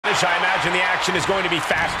I imagine the action is going to be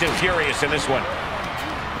fast and furious in this one.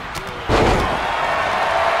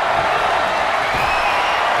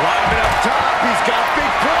 Climbing up top, he's got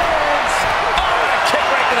big plans. Oh, and a kick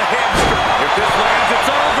right to the hamstring. If this lands, it's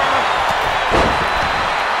over.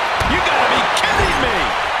 You gotta be kidding me.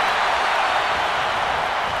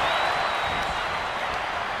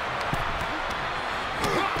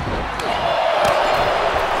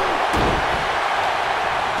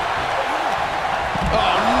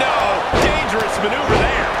 Oh, no. Dangerous maneuver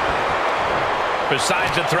there.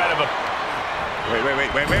 Besides the threat of a... Wait.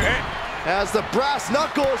 As the brass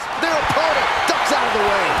knuckles, their opponent ducks out of the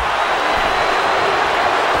way.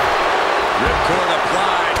 Ripcord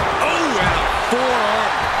applied. Oh, and a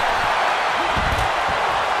forearm.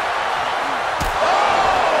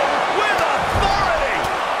 Oh, with authority.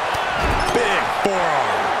 Big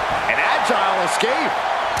forearm. An agile escape.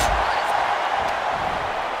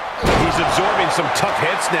 He's absorbing some tough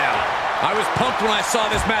hits now. I was pumped when I saw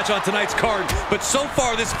this match on tonight's card, but so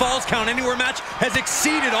far this Falls Count Anywhere match has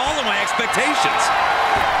exceeded all of my expectations.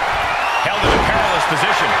 Held in a perilous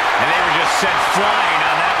position, and they were just sent flying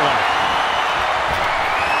on that one.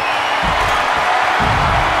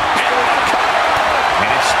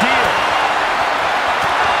 And it's steel.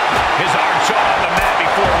 His arm shot on the mat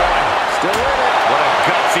before one. Still in it. What a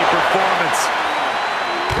gutsy performance.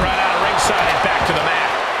 Right out of ringside and back to the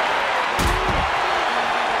mat.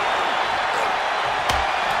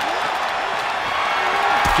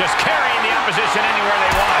 Just carrying the opposition anywhere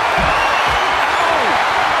they want.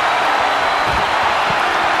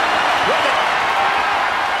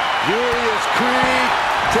 Julius Creed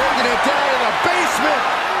taking it down in the basement.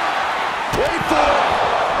 Wait for it.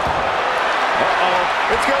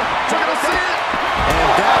 It's good. We're going to see it. And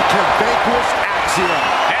that can vanquish Axiom.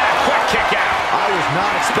 And a quick kick out. I was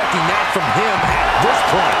not expecting that from him at this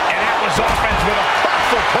point. And that was offense with a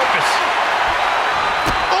thoughtful purpose.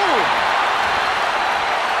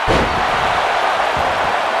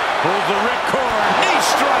 Pulls the ripcord. Knee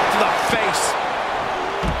strike to the face.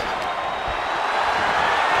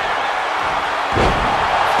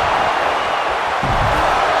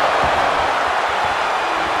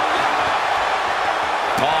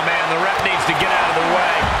 Oh, man, the ref needs to get out of the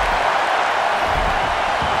way.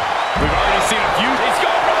 We've already seen a few. He's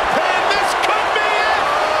going for the pin. This could be it.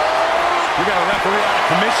 We got a referee out of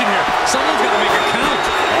commission here. Someone's got to make a count.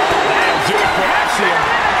 That'll do it for Axiom.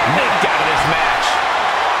 Knocked out of this match.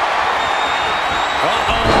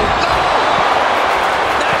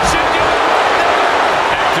 That should do it.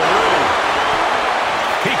 Back to Rude.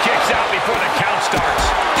 He kicks out before the count starts.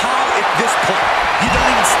 How at this point you don't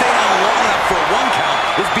even stay on long enough for a 1 count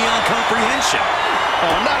is beyond comprehension.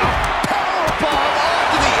 Oh, not a powerbomb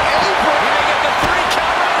onto the apron. He may get the 3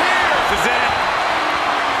 count right here. This is it.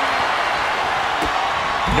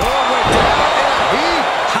 Norwood down in a heat.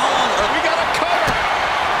 How on earth? We got a cover.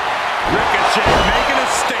 Ricochet making a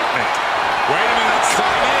statement. Wait a minute,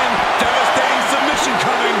 sign in. Devastating submission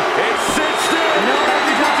coming. It's cinched in. No,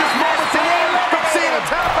 these were just moments away from seeing a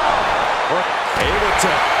tap out. Able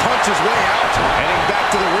to punch his way out. Heading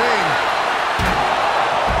back to the ring.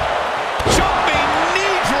 Jumping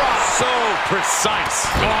knee drop. So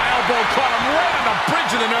precise. Oh, elbow caught him right on the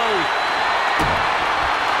bridge of the nose.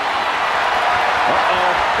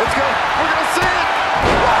 Let's go. We're going to see it.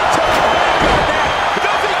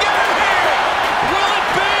 Does he get it here? Will it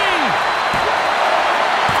be?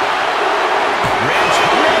 Rich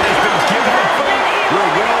has been given a fight.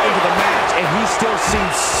 We're well into the match, and he still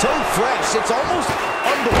seems so fresh. It's almost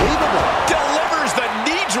unbelievable. Delivers the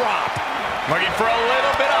knee drop. Looking for a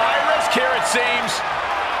little bit of high risk here, it seems.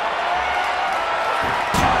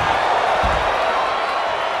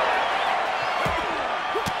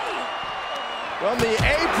 From the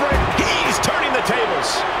apron, He's turning the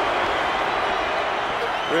tables.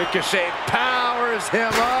 Ricochet powers him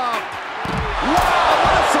up. Wow,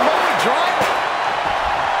 what a Samoan drop.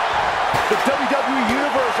 The WWE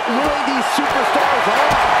Universe really these superstars on.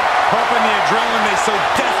 Pumping the adrenaline they so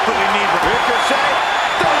desperately need. Ricochet,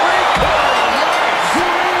 the recoil.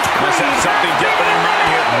 Must have something different in mind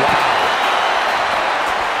here. Wow.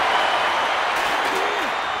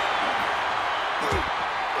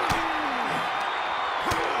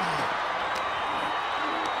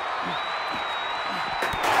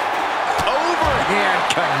 Overhand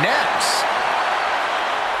connects.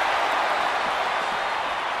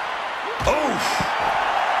 Oof.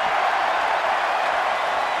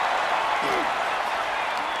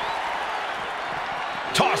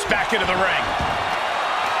 Tossed back into the ring.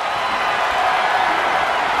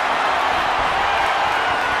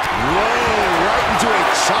 Whoa, right into a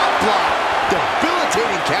chop block.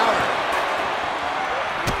 Debilitating counter.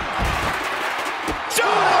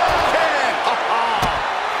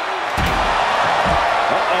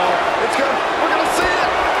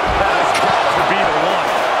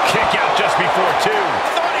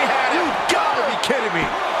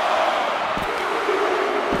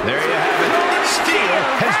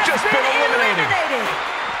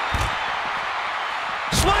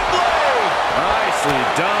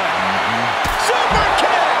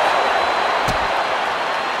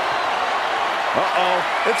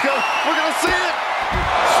 We're gonna see it.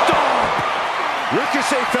 Stop.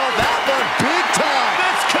 Ricochet felt that one big time.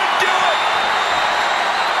 This could do it.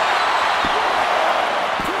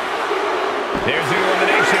 There's the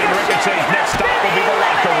elimination, and Ricochet's next stop will be the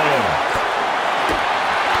locker room.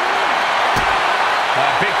 A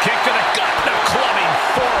big kick to the gut, the clubbing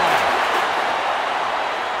forearm.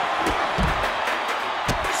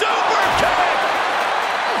 Super kick.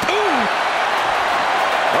 Ooh.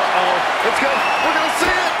 Let's go. We're gonna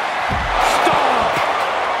see it. Stop.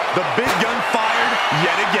 The big gun fired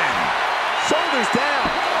yet again. Shoulders down.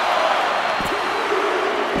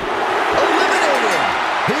 Eliminated.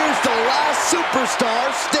 Here's the last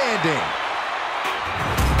superstar standing.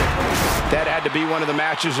 That had to be one of the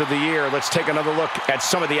matches of the year. Let's take another look at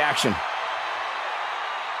some of the action.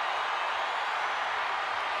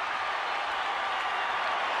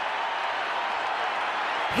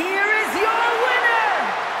 Here is your winner,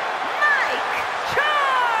 Mike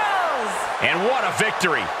Charles! And what a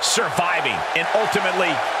victory, surviving and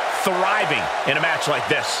ultimately thriving in a match like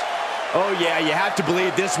this. Oh yeah, you have to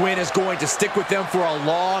believe this win is going to stick with them for a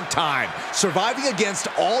long time. Surviving against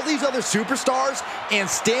all these other superstars and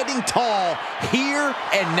standing tall here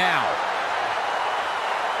and now.